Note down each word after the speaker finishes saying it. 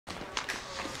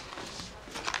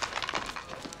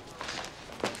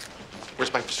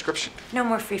Where's my prescription? No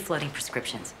more free-floating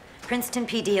prescriptions. Princeton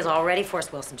PD has already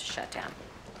forced Wilson to shut down.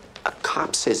 A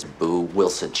cop says boo,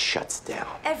 Wilson shuts down.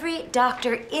 Every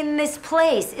doctor in this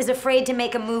place is afraid to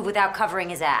make a move without covering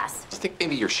his ass. Do you think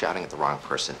maybe you're shouting at the wrong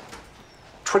person?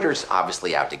 Twitter's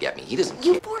obviously out to get me. He doesn't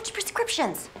You care. forged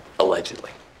prescriptions.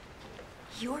 Allegedly.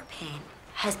 Your pain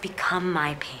has become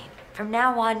my pain. From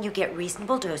now on, you get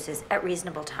reasonable doses at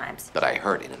reasonable times. But I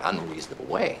heard in an unreasonable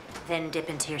way. Then dip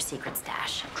into your secret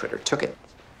stash. Twitter took it.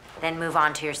 Then move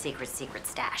on to your secret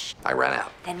stash. I ran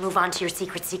out. Then move on to your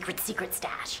secret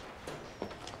stash.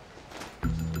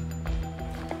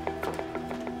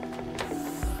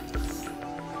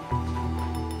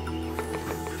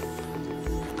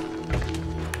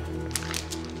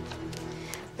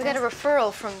 We got a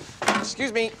referral from...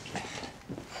 Excuse me.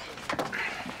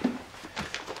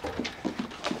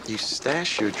 You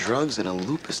stash your drugs in a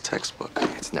lupus textbook.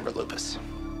 It's never lupus.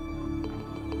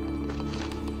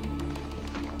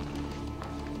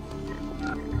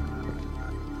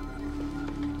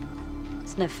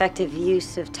 It's an effective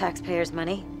use of taxpayers'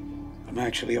 money. I'm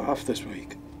actually off this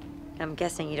week. I'm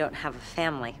guessing you don't have a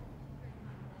family.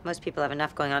 Most people have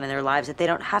enough going on in their lives that they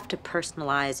don't have to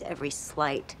personalize every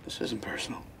slight. This isn't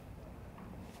personal.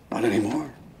 Not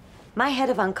anymore. My head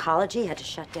of oncology had to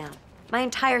shut down. My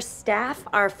entire staff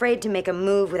are afraid to make a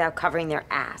move without covering their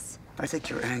ass. I think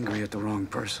you're angry at the wrong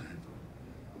person.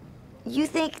 You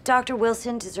think Dr.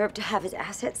 Wilson deserved to have his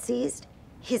assets seized?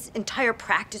 His entire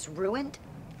practice ruined?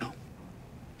 No.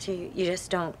 So you just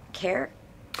don't care?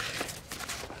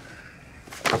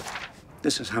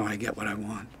 This is how I get what I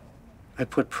want. I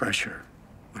put pressure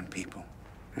on people.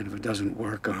 And if it doesn't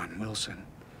work on Wilson,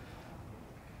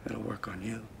 it'll work on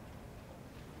you.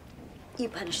 You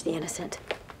punish the innocent.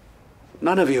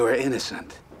 None of you are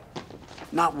innocent.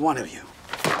 Not one of you.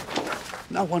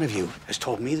 Not one of you has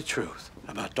told me the truth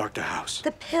about Dr. House.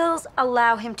 The pills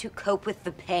allow him to cope with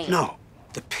the pain. No.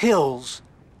 The pills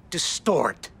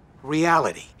distort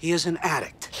reality. He is an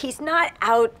addict. He's not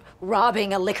out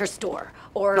robbing a liquor store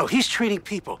or... No, he's treating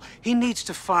people. He needs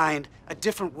to find a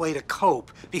different way to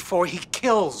cope before he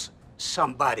kills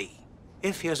somebody.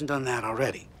 If he hasn't done that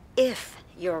already. If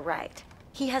you're right,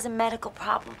 he has a medical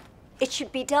problem. It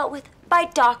should be dealt with by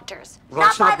doctors. Well,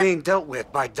 it's not being dealt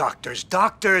with by doctors.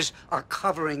 Doctors are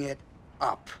covering it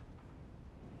up.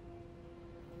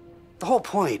 The whole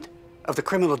point of the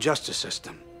criminal justice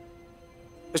system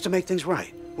is to make things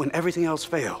right when everything else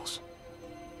fails.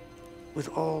 With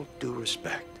all due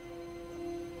respect,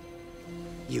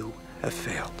 you have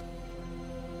failed.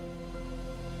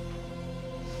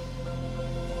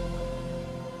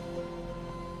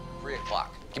 $3:00.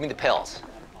 Give me the pills.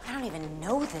 I don't even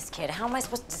know this kid. How am I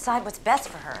supposed to decide what's best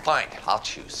for her? Fine, I'll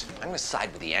choose. I'm gonna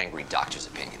side with the angry doctor's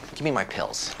opinion. Give me my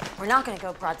pills. We're not gonna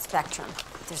go broad spectrum.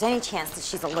 If there's any chance that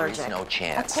she's allergic. There's no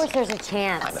chance. Of course there's a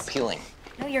chance. I'm appealing.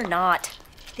 No, you're not.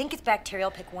 Think it's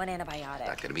bacterial, pick one antibiotic.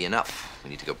 Not gonna be enough.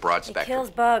 We need to go broad It spectrum. kills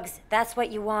bugs. That's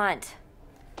what you want.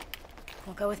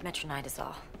 We'll go with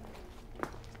metronidazole.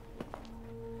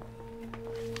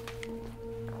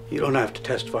 You don't have to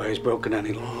testify he's broken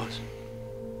any laws.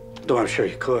 Though I'm sure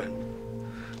you could.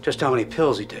 Just how many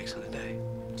pills he takes in a day.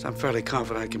 So I'm fairly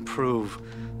confident I can prove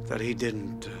that he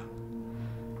didn't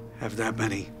have that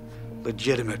many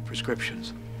legitimate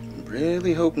prescriptions.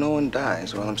 Really hope no one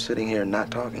dies while I'm sitting here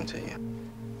not talking to you.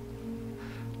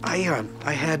 I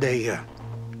had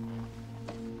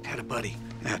a buddy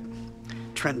at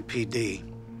Trenton PD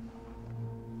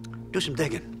do some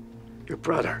digging. Your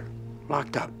brother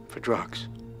locked up for drugs.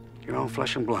 Your own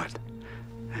flesh and blood.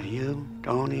 And you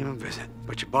don't even visit.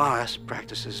 But your boss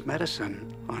practices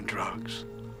medicine on drugs.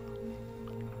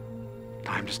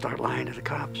 Time to start lying to the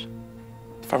cops.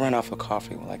 If I run out for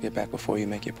coffee, will I get back before you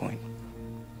make your point?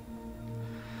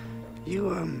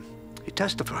 You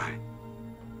testify.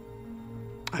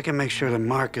 I can make sure that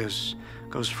Marcus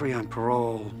goes free on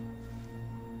parole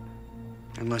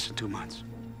in less than 2 months.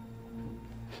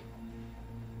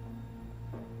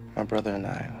 My brother and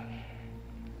I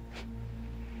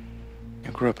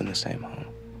grew up in the same home.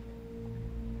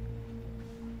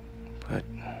 But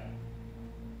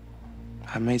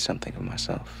I made something of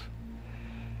myself.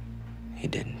 He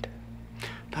didn't.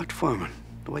 Dr. Foreman,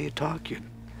 the way you talk, you'd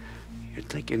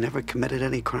think you never committed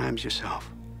any crimes yourself.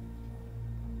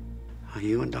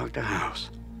 You and Dr. House,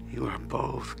 you are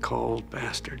both cold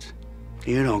bastards.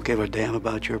 You don't give a damn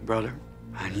about your brother,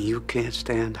 and you can't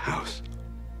stand House.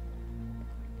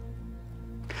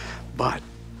 But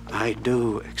I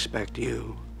do expect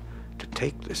you to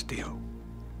take this deal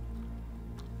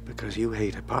because you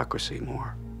hate hypocrisy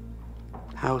more.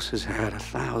 House has had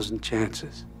 1,000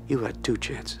 chances. You had 2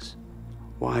 chances.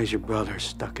 Why is your brother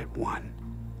stuck at 1?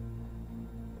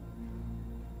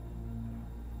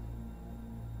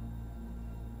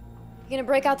 gonna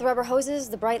break out the rubber hoses,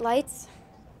 the bright lights?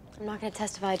 I'm not gonna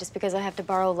testify just because I have to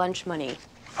borrow lunch money.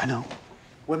 I know.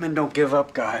 Women don't give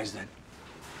up guys that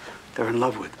they're in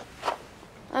love with.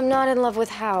 I'm not in love with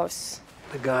House.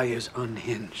 The guy is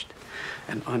unhinged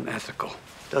and unethical.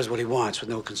 Does what he wants with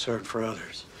no concern for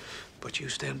others. But you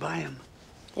stand by him.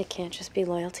 It can't just be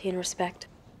loyalty and respect.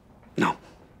 No,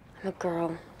 I'm a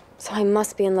girl, so I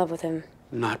must be in love with him.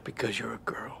 not because you're a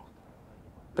girl.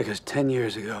 Because 10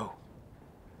 years ago,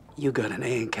 you got an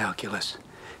A in calculus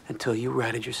until you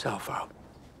ratted yourself out.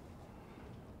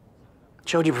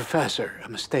 Showed your professor a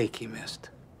mistake he missed.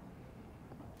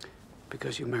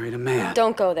 Because you married a man.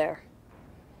 Don't go there.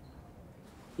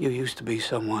 You used to be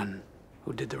someone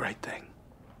who did the right thing.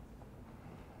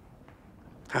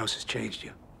 House has changed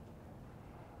you.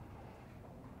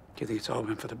 Do you think it's all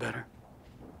been for the better?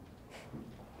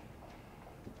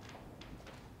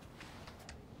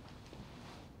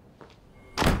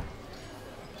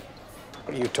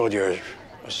 You told your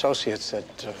associates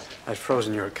that I'd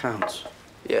frozen your accounts.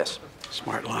 Yes.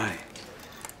 Smart lie.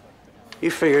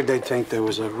 You figured they'd think there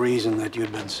was a reason that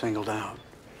you'd been singled out.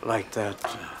 Like that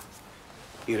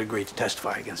you'd agreed to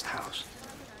testify against House.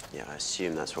 Yeah, I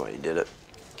assume that's why you did it.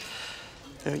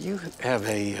 You have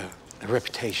a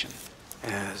reputation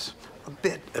as a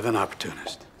bit of an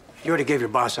opportunist. You already gave your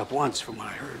boss up once, from what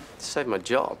I heard. To save my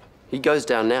job. He goes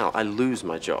down now, I lose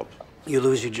my job. You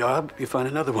lose your job, you find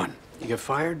another one. You get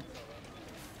fired,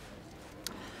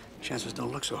 chances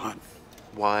don't look so hot.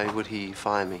 Why would he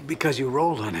fire me? Because you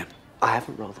rolled on him. I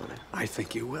haven't rolled on him. I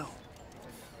think you will.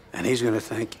 And he's gonna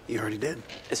think you already did.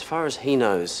 As far as he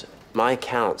knows, my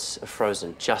accounts are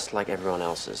frozen just like everyone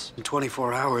else's. In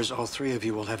 24 hours, all three of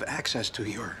you will have access to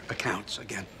your accounts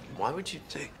again. Why would you?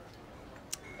 See,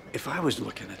 if I was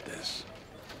looking at this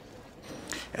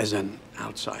as an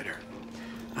outsider,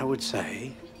 I would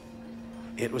say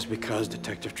it was because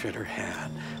Detective Tritter had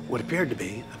what appeared to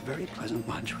be a very pleasant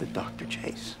lunch with Dr.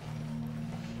 Chase.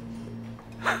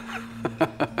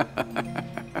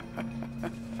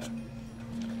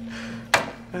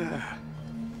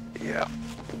 Yeah.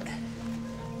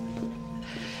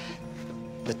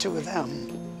 The two of them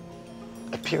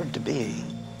appeared to be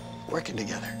working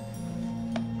together.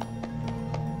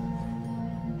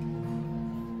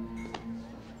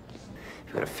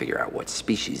 We've got to figure out what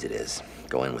species it is.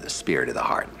 Go in with a spear to the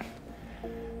heart.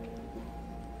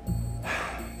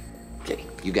 Okay,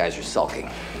 you guys are sulking.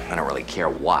 I don't really care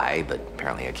why, but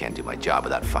apparently I can't do my job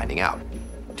without finding out.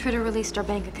 Tritter released our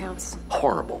bank accounts.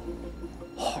 Horrible,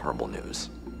 horrible news.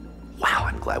 Wow,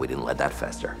 I'm glad we didn't let that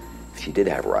fester. If she did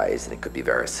have Rise, then it could be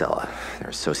varicella. They're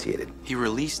associated. He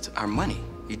released our money.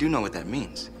 You do know what that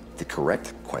means. The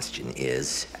correct question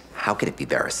is, how can it be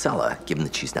varicella, given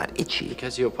that she's not itchy?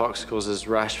 Because your pox causes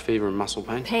rash, fever, and muscle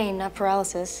pain? Pain, not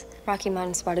paralysis. Rocky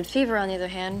Mountain spotted fever, on the other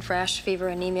hand, rash, fever,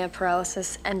 anemia,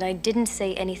 paralysis, and I didn't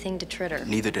say anything to Tritter.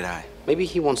 Neither did I. Maybe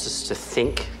he wants us to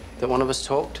think that one of us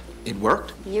talked? It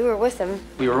worked. You were with him.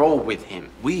 We were all with him.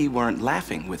 We weren't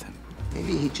laughing with him.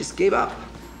 Maybe he just gave up.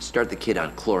 Start the kid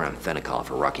on chloramphenicol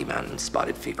for Rocky Mountain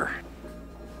spotted fever.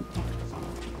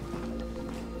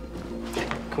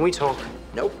 Can we talk?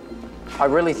 Nope. I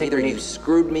really think Either you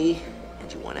screwed me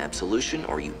and you want absolution,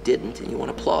 or you didn't and you want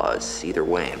applause. Either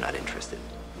way, I'm not interested.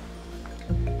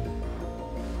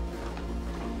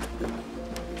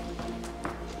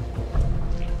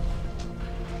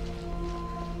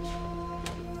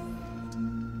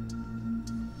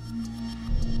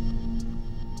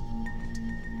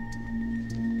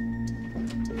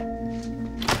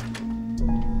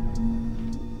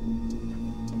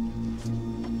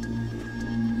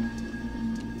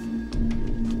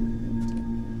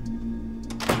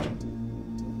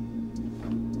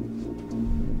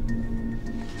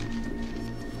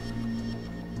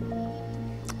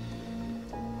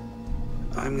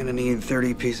 I'm gonna need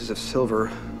 30 pieces of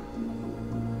silver,